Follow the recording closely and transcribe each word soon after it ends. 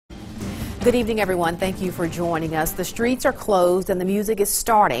Good evening, everyone. Thank you for joining us. The streets are closed and the music is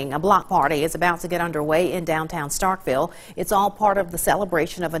starting. A block party is about to get underway in downtown Starkville. It's all part of the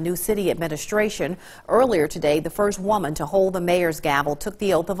celebration of a new city administration. Earlier today, the first woman to hold the mayor's gavel took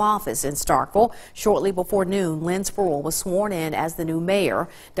the oath of office in Starkville. Shortly before noon, Lynn Spruill was sworn in as the new mayor.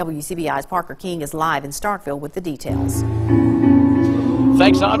 WCBI's Parker King is live in Starkville with the details.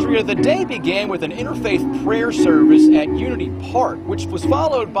 Thanks, Andrea. The day began with an interfaith prayer service at Unity Park, which was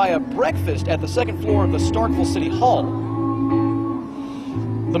followed by a breakfast at the second floor of the Starkville City Hall.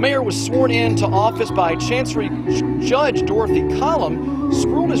 The mayor was sworn into office by Chancery Judge Dorothy Collum.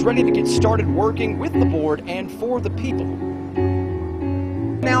 Spruill is ready to get started working with the board and for the people.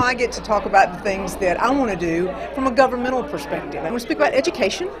 Now I get to talk about the things that I want to do from a governmental perspective. I want to speak about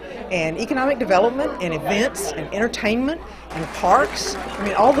education and economic development and events and entertainment and parks. I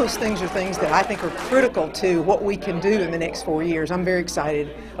mean, all those things are things that I think are critical to what we can do in the next 4 years. I'm very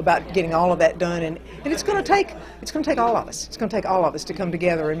excited about getting all of that done, and it's going to take all of us. It's going to take all of us to come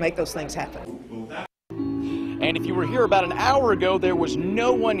together and make those things happen. And if you were here about an hour ago, there was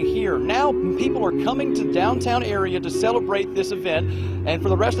no one here. Now people are coming to the downtown area to celebrate this event. And for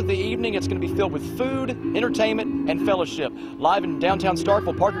the rest of the evening, it's going to be filled with food, entertainment, and fellowship. Live in downtown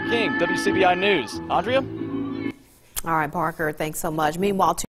Starkville, Parker King, WCBI News. Andrea? All right, Parker, thanks so much. Meanwhile,